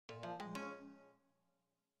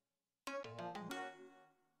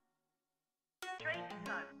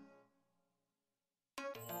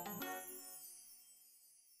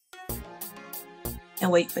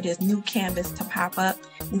and wait for this new canvas to pop up.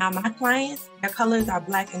 Now my clients, their colors are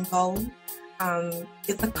black and gold.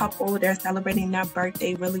 It's a couple, they're celebrating their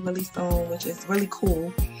birthday really soon, which is really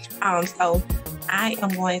cool. So I am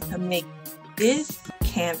going to make this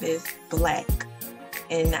canvas black,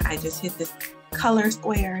 and I just hit this color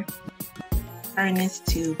square, turn this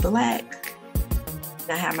to black,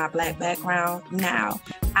 and I have my black background. Now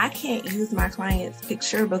I can't use my client's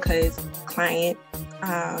picture because client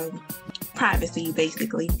privacy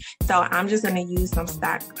basically. So I'm just going to use some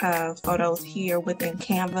stock photos here within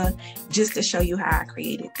Canva just to show you how I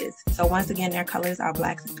created this. So once again, their colors are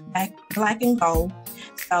black and gold.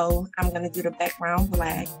 So I'm going to do the background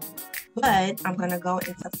black, but I'm going to go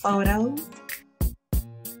into photos,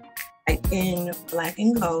 type in black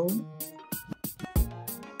and gold.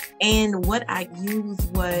 And what I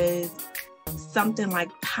used was something like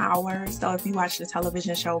Power. So if you watch the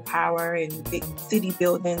television show Power and big city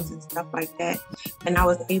buildings and stuff like that, and I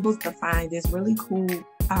was able to find this really cool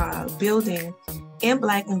building in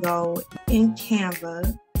black and gold in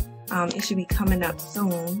Canva. It should be coming up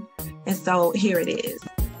soon. And so here it is.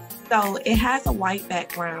 So it has a white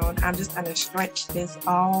background. I'm just going to stretch this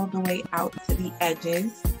all the way out to the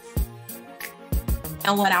edges.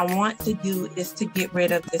 And what I want to do is to get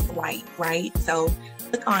rid of this white, right? So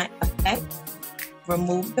click on Effect,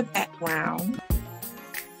 remove the background,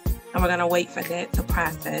 and we're going to wait for that to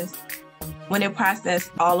process. When it processes,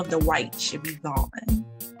 all of the white should be gone.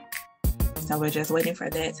 So we're just waiting for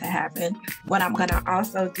that to happen. What I'm going to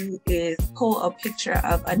also do is pull a picture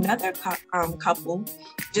of another couple,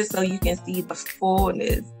 just so you can see the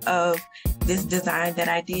fullness of this design that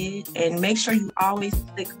I did. And make sure you always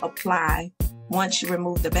click Apply once you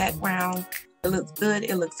remove the background. It looks good,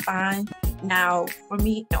 it looks fine. Now, for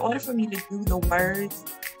me, in order for me to do the words,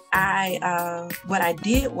 what I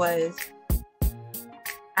did was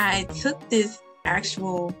I took this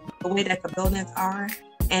the way that the buildings are,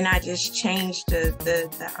 and I just changed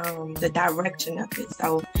the direction of it.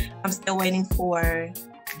 So I'm still waiting for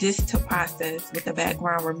this to process with the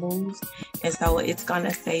background removed. And so it's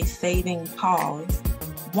gonna say saving pause.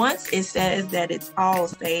 Once it says that it's all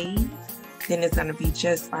saved, then it's gonna be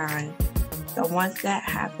just fine. So once that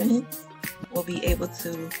happens, we'll be able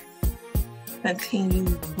to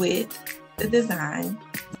continue with the design.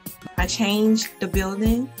 I changed the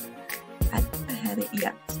building.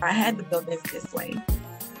 I had the buildings this way,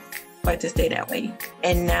 or to stay that way.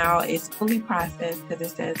 And now it's fully processed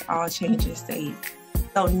because it says all changes saved.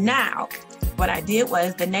 So now what I did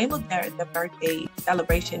was, the name of the birthday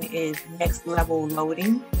celebration is Next Level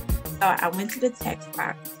Loading. So I went to the text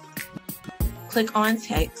box, click on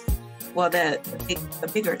text, well, the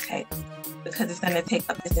bigger text, because it's going to take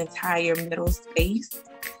up this entire middle space.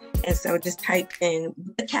 And so just type in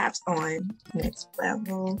the caps on, next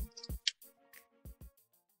level.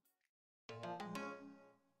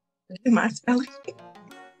 Look at my spelling.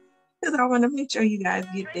 Because I want to make sure you guys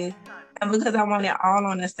get this. And because I want it all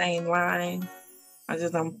on the same line, I'm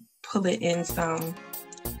just going to pull it in some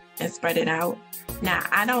and spread it out. Now,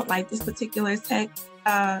 I don't like this particular text,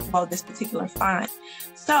 this particular font.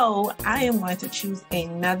 So I am going to choose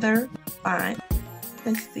another font.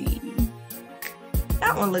 Let's see.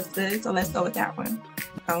 That one looks good, so let's go with that one.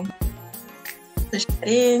 So push it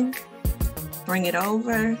in, bring it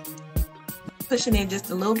over, push it in just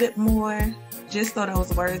a little bit more, just so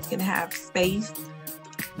those words can have space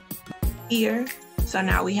here. So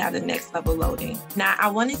now we have the next level loading. Now I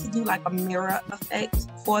wanted to do like a mirror effect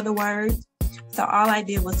for the words. So all I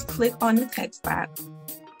did was click on the text box,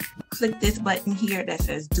 click this button here that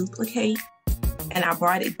says duplicate, and I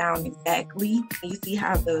brought it down exactly. You see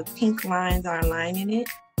how the pink lines are aligning it?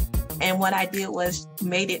 And what I did was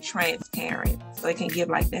made it transparent so it can give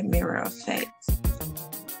like that mirror effect.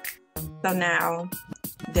 So now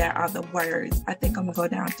there are the words. I think I'm gonna go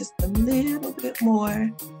down just a little bit more.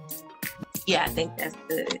 Yeah, I think that's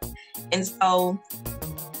good. And so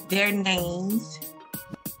their names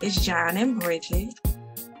is John and Bridget.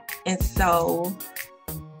 And so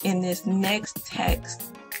in this next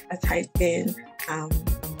text, I typed in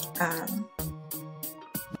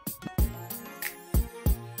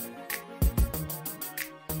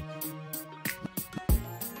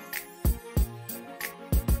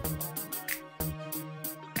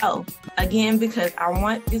so again, because I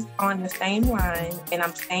want this on the same line and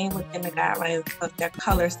I'm staying within the guidelines of their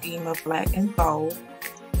color scheme of black and gold,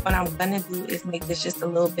 what I'm gonna do is make this just a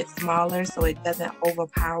little bit smaller so it doesn't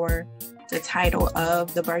overpower the title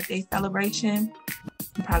of the birthday celebration.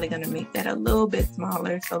 I'm probably gonna make that a little bit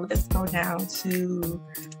smaller. So let's go down to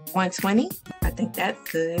 120. I think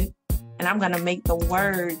that's good. and I'm gonna make the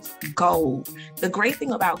words gold. The great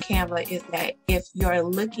thing about Canva is that if you're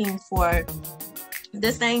looking for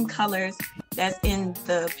the same colors that's in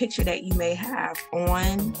the picture that you may have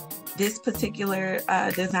on this particular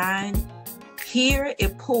design, here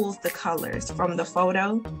it pulls the colors from the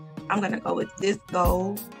photo. I'm gonna go with this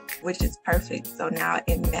gold, which is perfect. So now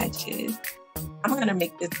it matches. I'm gonna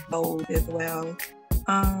make this gold as well.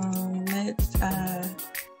 Let's,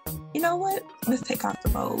 you know what? Let's take off the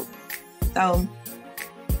gold. So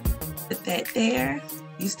put that there.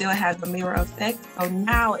 You still have the mirror effect. So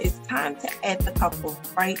now it's time to add the couple,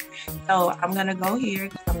 right? So I'm gonna go here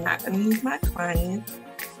because I'm not gonna use my client.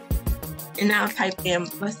 And now type in,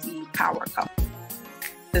 let's see, power couple.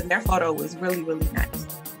 Because their photo was really, really nice.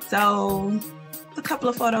 So a couple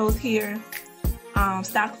of photos here,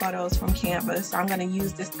 stock photos from Canva. So I'm gonna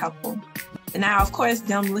use this couple. And now, of course,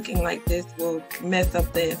 them looking like this will mess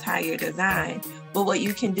up the entire design. But what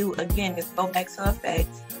you can do, again, is go back to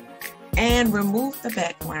effects and remove the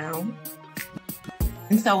background.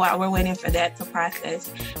 And so while we're waiting for that to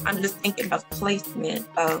process, I'm just thinking of placement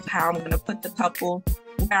of how I'm gonna put the couple,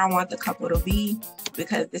 where I want the couple to be,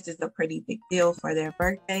 because this is a pretty big deal for their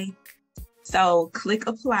birthday. So click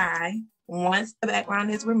apply once the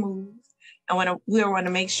background is removed. We want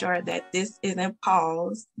to make sure that this isn't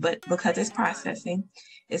paused, but because it's processing,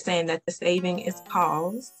 it's saying that the saving is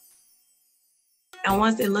paused. And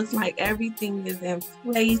once it looks like everything is in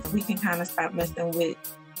place, we can kind of start messing with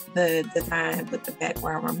the design with the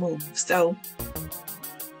background removed. So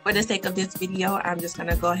for the sake of this video, I'm just going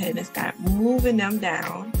to go ahead and start moving them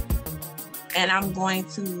down. And I'm going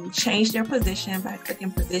to change their position by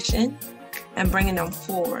clicking position and bringing them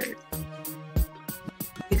forward,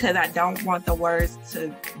 because I don't want the words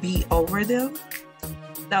to be over them.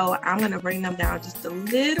 So I'm gonna bring them down just a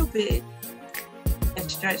little bit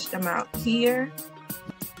and stretch them out here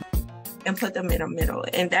and put them in the middle.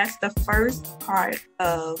 And that's the first part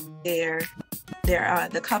of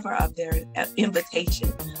the cover of their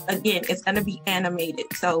invitation. Again, it's gonna be animated.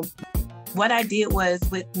 So what I did was,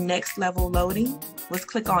 with next level loading, was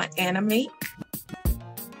click on animate.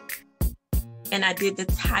 And I did the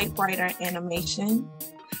typewriter animation.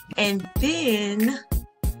 And then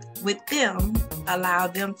with them, allow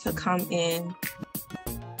them to come in.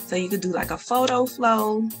 So you could do like a photo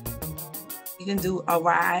flow. You can do a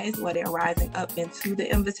rise where they're rising up into the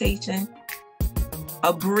invitation.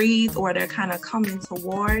 A breathe where they're kind of coming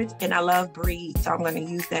towards. And I love breathe, so I'm going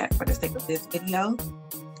to use that for the sake of this video.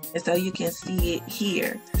 And so you can see it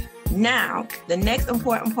here. Now, the next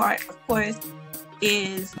important part, of course,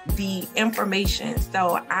 is the information.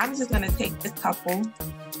 So I'm just going to take this couple,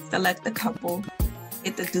 select the couple,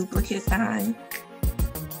 hit the duplicate sign,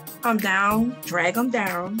 come down, drag them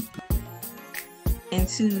down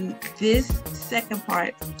into this second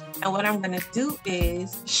part. And what I'm going to do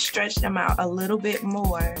is stretch them out a little bit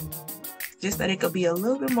more, just so they could be a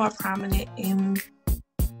little bit more prominent in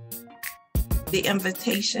the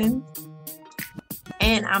invitation.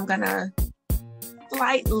 And I'm going to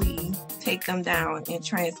slightly take them down in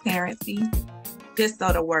transparency, just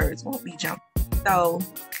so the words won't be jumping. So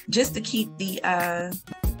just to keep the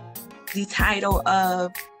title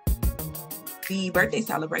of the birthday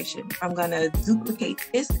celebration, I'm gonna duplicate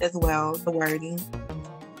this as well, the wording,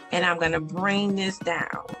 and I'm gonna bring this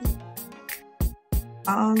down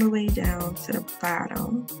all the way down to the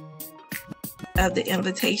bottom of the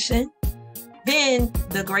invitation. Then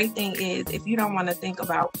the great thing is, if you don't want to think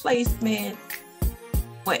about placement,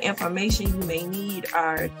 what information you may need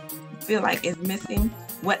or feel like is missing,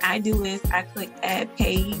 what I do is I click add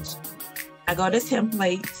page, I go to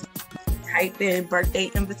templates, type in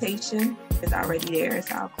birthday invitation, it's already there,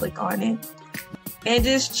 so I'll click on it, and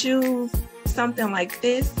just choose something like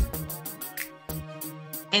this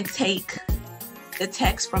and take the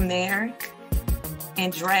text from there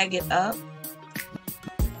and drag it up.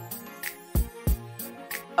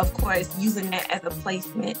 Of course, using that as a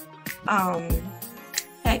placement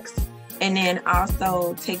text, and then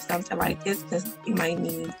also take something like this, because you might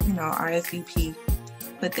need, RSVP.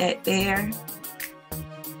 Put that there.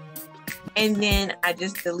 And then I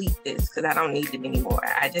just delete this because I don't need it anymore.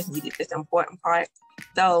 I just needed this important part.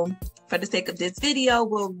 So for the sake of this video,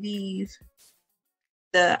 we'll leave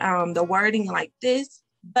the wording like this.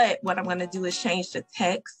 But what I'm going to do is change the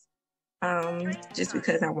text, just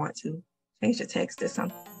because I want to change the text to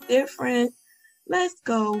something different. Let's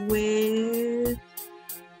go with,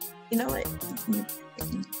 you know what?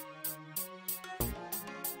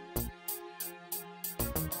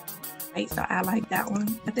 Right, so I like that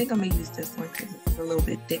one. I think I'm gonna use this one because it's a little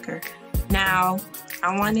bit thicker. Now,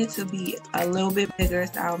 I want it to be a little bit bigger,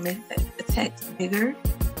 so I'll make the text bigger.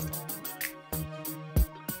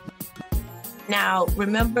 Now,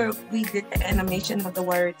 remember we did the animation of the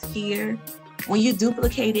words here. When you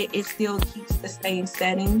duplicate it, it still keeps the same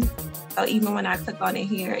settings. So even when I click on it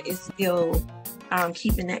here, it's still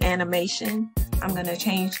keeping the animation. I'm gonna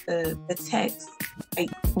change the text,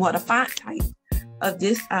 the font type of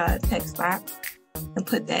this text box and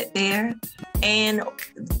put that there. And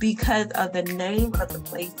because of the name of the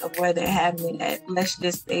place of where they're having it at, let's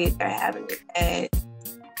just say they're having it at,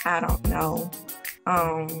 I don't know,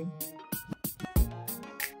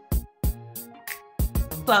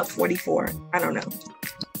 Club 44. I don't know.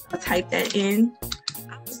 I'll type that in.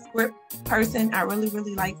 I'm a script person. I really,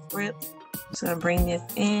 really like scripts. So I'm gonna bring this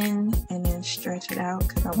in and then stretch it out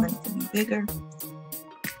because I want it to be bigger.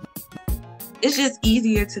 It's just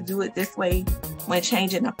easier to do it this way when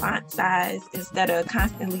changing the font size instead of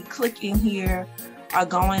constantly clicking here or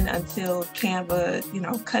going until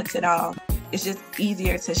Canva, cuts it off. It's just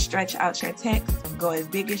easier to stretch out your text, go as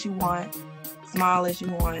big as you want, small as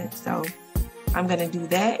you want. So I'm gonna do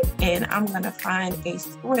that, and I'm gonna find a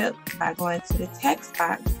script by going to the text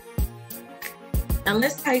box. And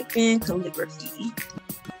let's type in calligraphy.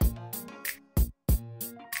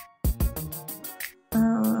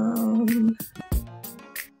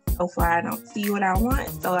 So far I don't see what I want,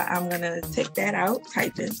 so I'm gonna take that out,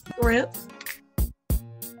 type in script.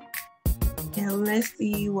 And let's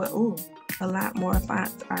see what, a lot more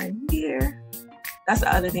fonts are here. That's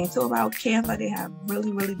the other thing too about Canva, they have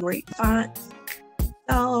really, really great fonts.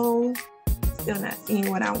 So, still not seeing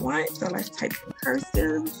what I want, so let's type in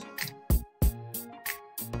cursive.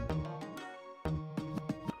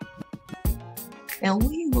 And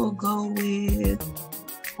we will go with,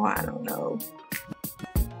 I don't know.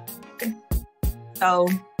 So,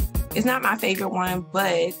 it's not my favorite one,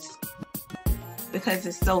 but because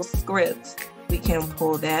it's so script, we can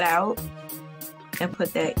pull that out and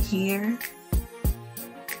put that here.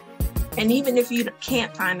 And even if you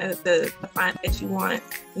can't find the font that you want,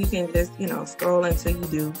 you can just, scroll until you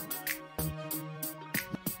do.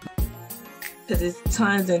 Because it's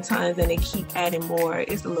tons and tons and they keep adding more.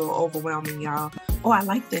 It's a little overwhelming, y'all. Oh, I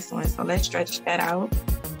like this one. So let's stretch that out.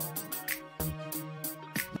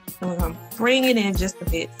 And we're going to bring it in just a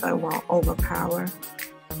bit so it won't overpower.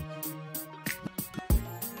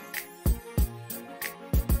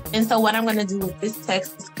 And so what I'm going to do with this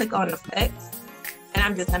text is click on effects. And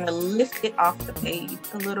I'm just going to lift it off the page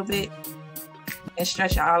a little bit and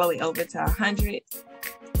stretch it all the way over to 100.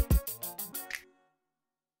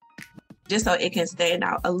 Just so it can stand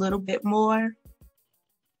out a little bit more.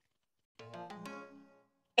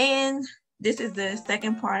 And this is the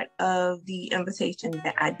second part of the invitation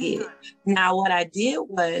that I did. Now, what I did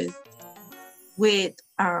was with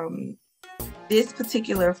this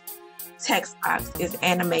particular text box is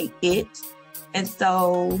animate it. And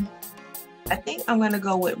so I think I'm gonna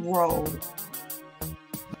go with roll.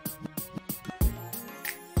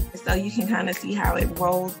 So you can kind of see how it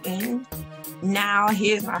rolls in. Now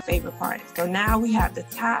here's my favorite part. So now we have the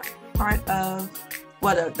top part of,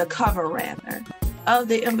 the cover rather, of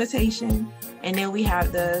the invitation. And then we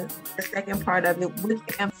have the second part of it with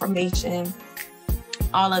the information,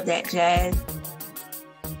 all of that jazz.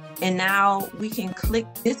 And now we can click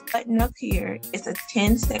this button up here. It's a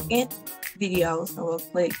 10-second video. So we'll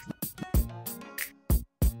click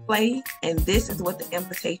play, and this is what the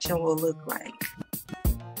invitation will look like.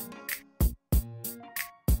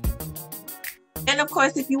 And of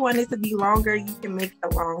course, if you want it to be longer, you can make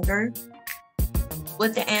it longer.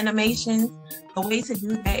 With the animations, the way to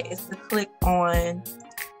do that is to click on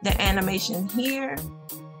the animation here.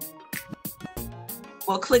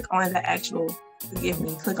 Well, click on the actual,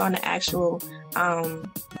 click on the actual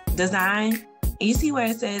design. And you see where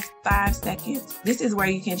it says 5 seconds? This is where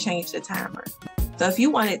you can change the timer. So if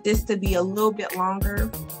you wanted this to be a little bit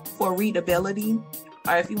longer for readability,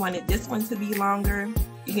 or if you wanted this one to be longer,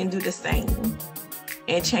 you can do the same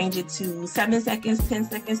and change it to 7 seconds, 10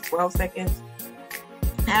 seconds, 12 seconds,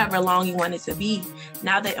 however long you want it to be.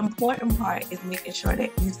 Now, the important part is making sure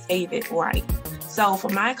that you save it right. So for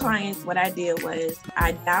my clients, what I did was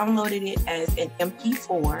I downloaded it as an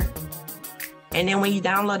MP4. And then when you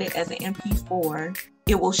download it as an MP4,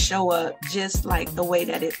 it will show up just like the way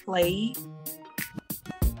that it played.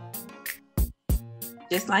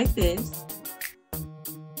 Just like this.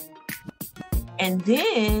 And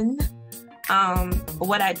then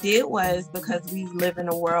what I did was, because we live in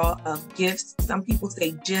a world of GIFs, some people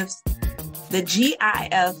say GIFs, the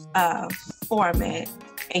GIF format,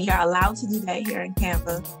 and you're allowed to do that here in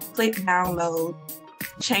Canva. Click download,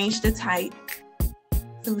 change the type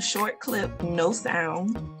to short clip, no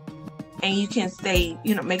sound, and you can say,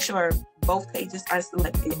 make sure both pages are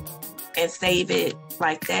selected. and save it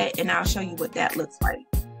like that. And I'll show you what that looks like.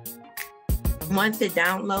 Once it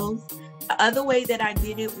downloads, the other way that I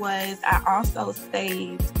did it was I also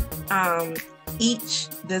saved each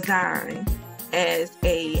design as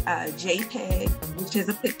a JPEG, which is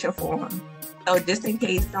a picture form. So just in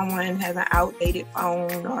case someone has an outdated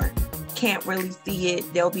phone or can't really see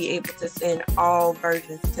it, they'll be able to send all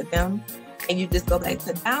versions to them. And you just go back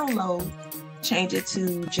to download, change it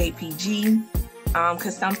to JPG,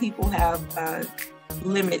 because some people have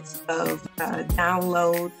limits of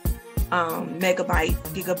download, megabytes,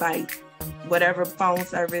 gigabytes, whatever phone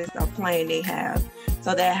service or plan they have.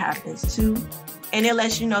 So that happens too. And it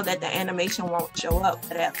lets you know that the animation won't show up,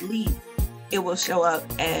 but at least it will show up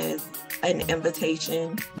as an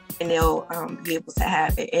invitation, and they'll be able to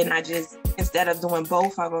have it. And I just, instead of doing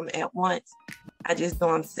both of them at once, I just do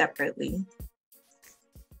them separately.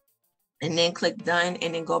 And then click done,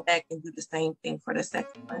 and then go back and do the same thing for the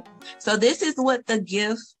second one. So this is what the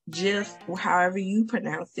GIF, however you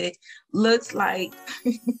pronounce it, looks like.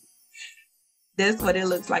 This is what it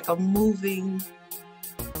looks like, a moving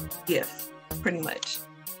GIF, pretty much,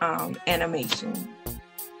 animation.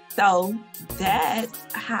 So that's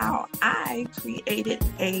how I created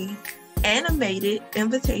a animated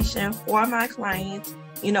invitation for my clients.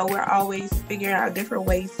 You know, we're always figuring out different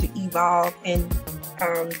ways to evolve and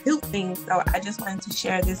do things. So I just wanted to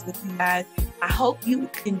share this with you guys. I hope you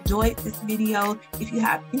enjoyed this video. If you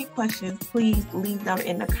have any questions, please leave them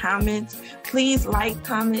in the comments. Please like,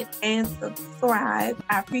 comment, and subscribe.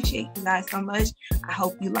 I appreciate you guys so much. I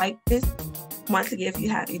hope you like this. Once again, if you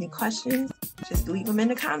have any questions, just leave them in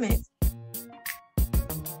the comments.